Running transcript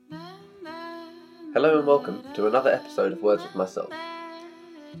Hello and welcome to another episode of Words with Myself.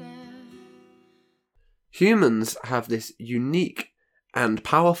 Humans have this unique and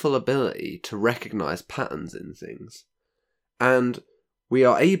powerful ability to recognise patterns in things, and we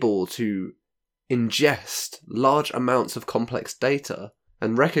are able to ingest large amounts of complex data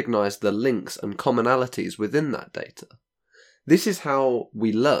and recognise the links and commonalities within that data. This is how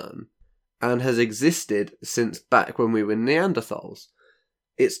we learn, and has existed since back when we were Neanderthals.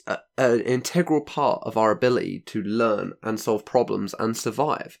 It's an integral part of our ability to learn and solve problems and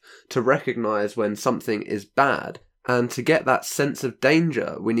survive, to recognise when something is bad, and to get that sense of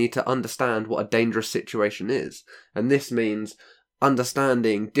danger, we need to understand what a dangerous situation is. And this means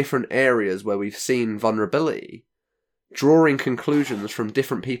understanding different areas where we've seen vulnerability, drawing conclusions from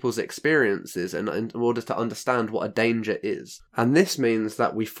different people's experiences in order to understand what a danger is. And this means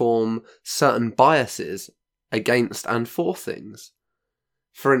that we form certain biases against and for things.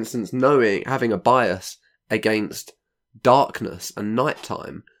 For instance, having a bias against darkness and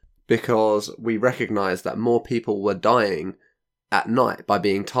nighttime, because we recognise that more people were dying at night by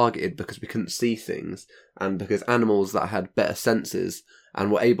being targeted because we couldn't see things, and because animals that had better senses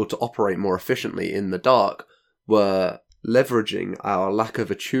and were able to operate more efficiently in the dark were leveraging our lack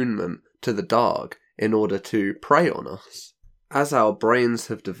of attunement to the dark in order to prey on us. As our brains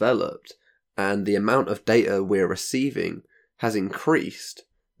have developed and the amount of data we're receiving has increased,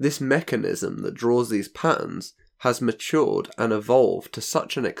 this mechanism that draws these patterns has matured and evolved to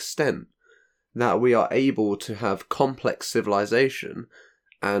such an extent that we are able to have complex civilization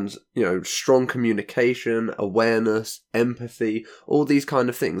and, strong communication, awareness, empathy, all these kind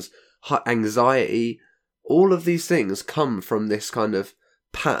of things, anxiety. All of these things come from this kind of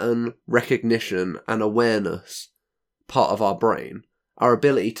pattern recognition and awareness part of our brain. Our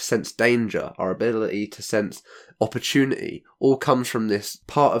ability to sense danger, our ability to sense opportunity, all comes from this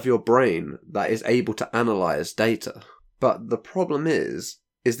part of your brain that is able to analyse data. But the problem is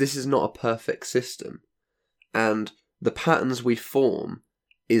this is not a perfect system. And the patterns we form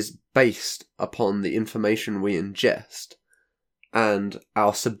is based upon the information we ingest and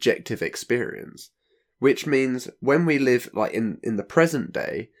our subjective experience. Which means when we live in the present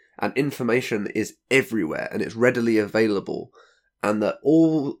day, and information is everywhere and it's readily available, and that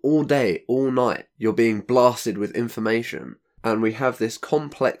all day, all night, you're being blasted with information, and we have this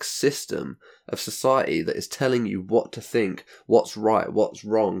complex system of society that is telling you what to think, what's right, what's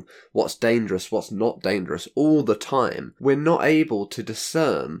wrong, what's dangerous, what's not dangerous, all the time. We're not able to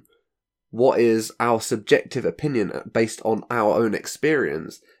discern what is our subjective opinion based on our own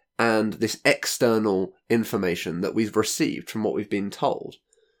experience and this external information that we've received from what we've been told.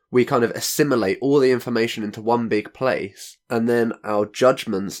 We kind of assimilate all the information into one big place, and then our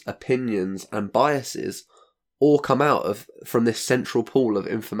judgments, opinions, and biases all come out from this central pool of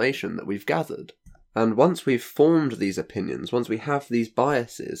information that we've gathered. And once we've formed these opinions, once we have these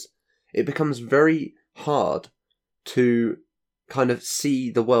biases, it becomes very hard to kind of see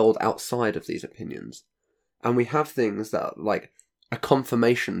the world outside of these opinions. And we have things that are like a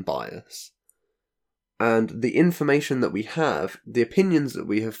confirmation bias. And the information that we have, the opinions that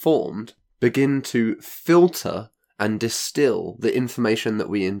we have formed, begin to filter and distill the information that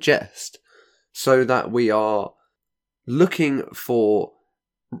we ingest, so that we are looking for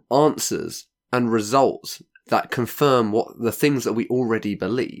answers and results that confirm what the things that we already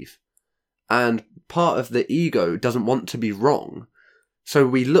believe. And part of the ego doesn't want to be wrong, so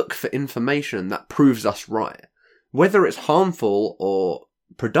we look for information that proves us right. Whether it's harmful or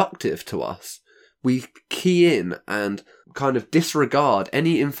productive to us, we key in and kind of disregard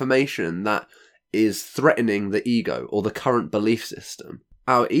any information that is threatening the ego or the current belief system.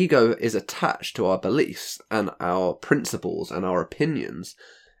 Our ego is attached to our beliefs and our principles and our opinions,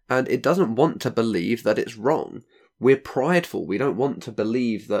 and it doesn't want to believe that it's wrong. We're prideful. We don't want to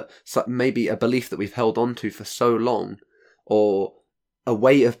believe that maybe a belief that we've held on to for so long, or a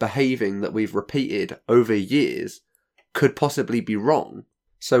way of behaving that we've repeated over years, could possibly be wrong.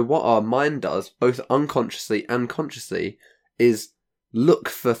 So what our mind does, both unconsciously and consciously, is look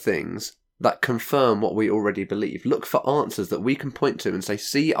for things that confirm what we already believe. Look for answers that we can point to and say,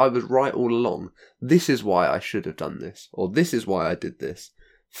 see, I was right all along. This is why I should have done this, or this is why I did this.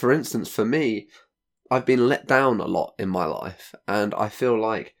 For instance, for me, I've been let down a lot in my life, and I feel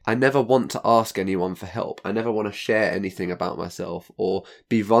like I never want to ask anyone for help. I never want to share anything about myself or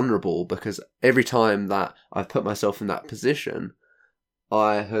be vulnerable, because every time that I've put myself in that position,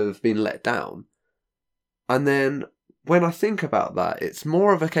 I have been let down. And then when I think about that, it's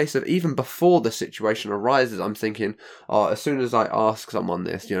more of a case of even before the situation arises, I'm thinking, as soon as I ask someone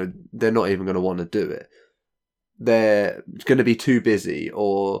this, they're not even going to want to do it. They're going to be too busy,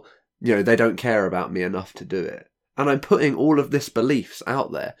 or they don't care about me enough to do it. And I'm putting all of this beliefs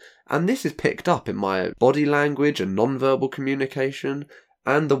out there. And this is picked up in my body language and non-verbal communication,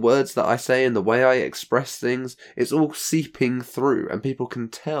 and the words that I say and the way I express things. It's all seeping through and people can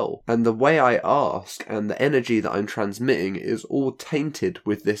tell. And the way I ask and the energy that I'm transmitting is all tainted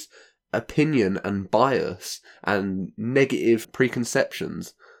with this opinion and bias and negative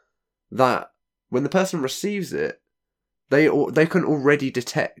preconceptions that when the person receives it, they can already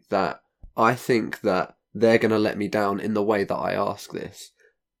detect that I think that they're going to let me down in the way that I ask this.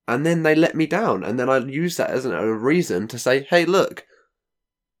 And then they let me down. And then I use that as a reason to say, hey, look,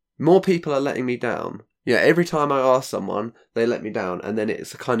 more people are letting me down. Yeah, every time I ask someone, they let me down. And then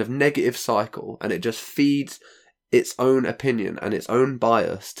it's a kind of negative cycle. And it just feeds its own opinion and its own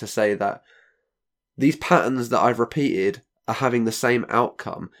bias to say that these patterns that I've repeated are having the same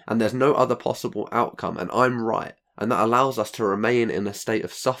outcome. And there's no other possible outcome. And I'm right. And that allows us to remain in a state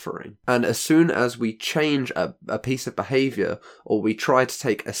of suffering. And as soon as we change a piece of behaviour, or we try to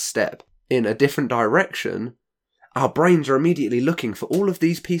take a step in a different direction, our brains are immediately looking for all of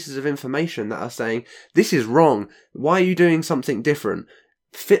these pieces of information that are saying, this is wrong, why are you doing something different?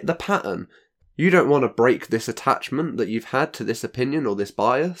 Fit the pattern. You don't want to break this attachment that you've had to this opinion or this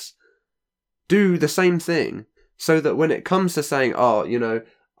bias. Do the same thing, so that when it comes to saying,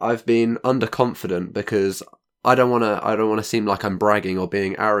 I've been underconfident because I don't want to seem like I'm bragging or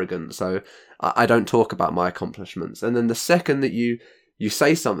being arrogant, so I don't talk about my accomplishments. And then the second that you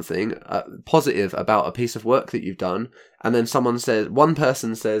say something positive about a piece of work that you've done, and then one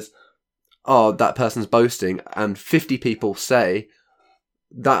person says, oh, that person's boasting, and 50 people say,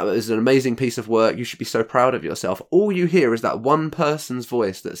 that is an amazing piece of work, you should be so proud of yourself. All you hear is that one person's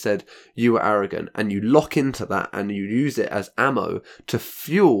voice that said you were arrogant, and you lock into that and you use it as ammo to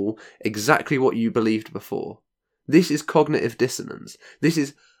fuel exactly what you believed before. This is cognitive dissonance. This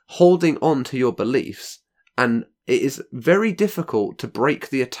is holding on to your beliefs, and it is very difficult to break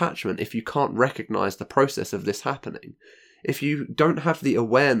the attachment if you can't recognize the process of this happening. If you don't have the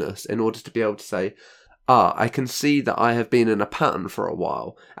awareness in order to be able to say, I can see that I have been in a pattern for a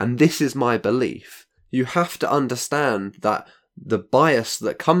while, and this is my belief. You have to understand that the bias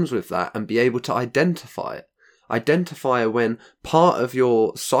that comes with that and be able to identify it. Identify when part of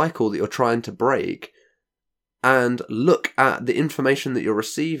your cycle that you're trying to break, and look at the information that you're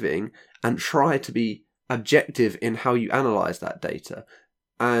receiving and try to be objective in how you analyze that data.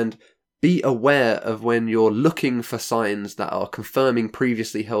 And be aware of when you're looking for signs that are confirming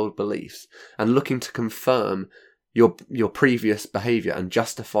previously held beliefs and looking to confirm your previous behavior and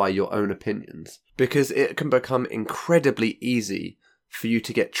justify your own opinions. Because it can become incredibly easy for you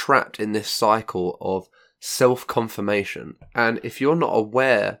to get trapped in this cycle of self-confirmation. And if you're not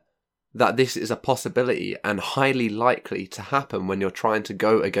aware that this is a possibility and highly likely to happen when you're trying to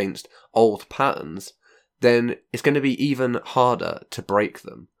go against old patterns, then it's going to be even harder to break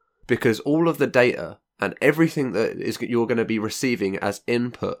them. Because all of the data and everything that you're going to be receiving as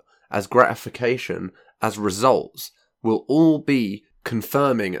input, as gratification, as results, will all be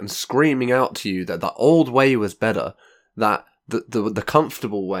confirming and screaming out to you that the old way was better, that the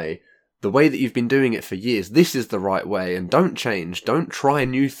comfortable way, the way that you've been doing it for years, this is the right way, and don't change, don't try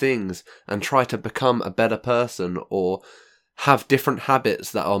new things and try to become a better person or have different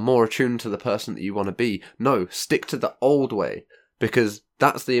habits that are more attuned to the person that you want to be. No, stick to the old way, because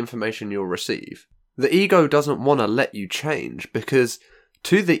that's the information you'll receive. The ego doesn't want to let you change, because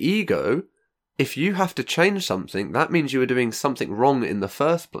to the ego, if you have to change something, that means you were doing something wrong in the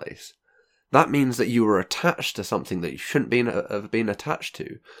first place. That means that you were attached to something that you shouldn't have been attached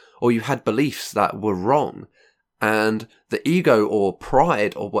to, or you had beliefs that were wrong, and the ego or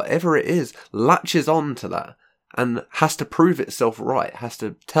pride or whatever it is latches on to that and has to prove itself right, has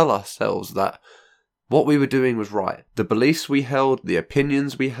to tell ourselves that what we were doing was right. The beliefs we held, the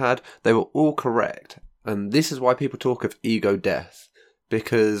opinions we had, they were all correct. And this is why people talk of ego death,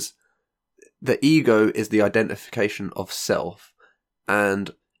 because the ego is the identification of self.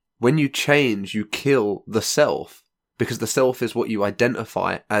 And when you change, you kill the self, because the self is what you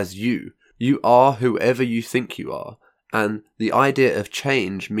identify as you. You are whoever you think you are. And the idea of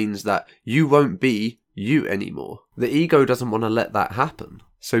change means that you won't be you anymore. The ego doesn't want to let that happen.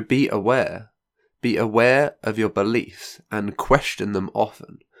 So be aware. Be aware of your beliefs and question them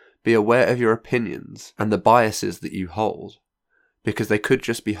often. Be aware of your opinions and the biases that you hold, because they could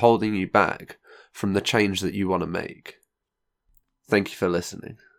just be holding you back from the change that you want to make. Thank you for listening.